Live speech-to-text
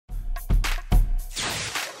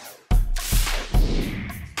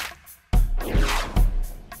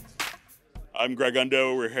I'm Greg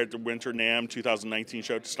Undo. We're here at the Winter NAMM 2019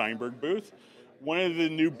 show at the Steinberg booth. One of the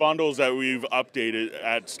new bundles that we've updated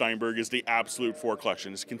at Steinberg is the Absolute 4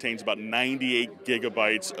 collection. This contains about 98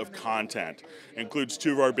 gigabytes of content. It includes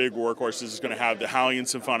two of our big workhorses. It's going to have the Hallian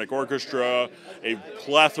Symphonic Orchestra, a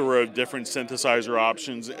plethora of different synthesizer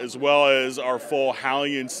options, as well as our full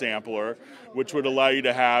Hallian sampler, which would allow you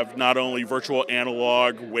to have not only virtual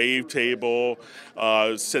analog, wavetable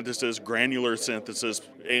synthesis, granular synthesis,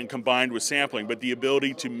 and combined with sampling, but the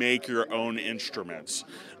ability to make your own instruments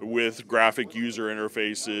with graphic user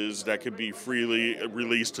interfaces that could be freely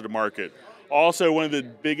released to the market. Also, one of the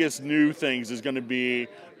biggest new things is going to be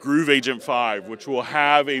Groove Agent 5, which will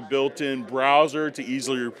have a built-in browser to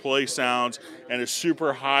easily replace sounds and a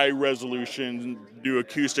super high resolution new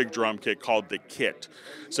acoustic drum kit called the Kit.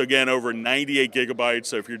 So again, over 98 gigabytes,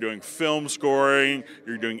 so if you're doing film scoring,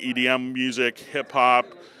 you're doing EDM music, hip hop,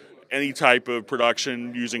 any type of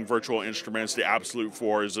production using virtual instruments, the Absolute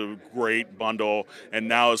 4 is a great bundle and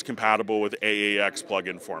now is compatible with AAX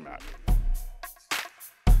plugin format.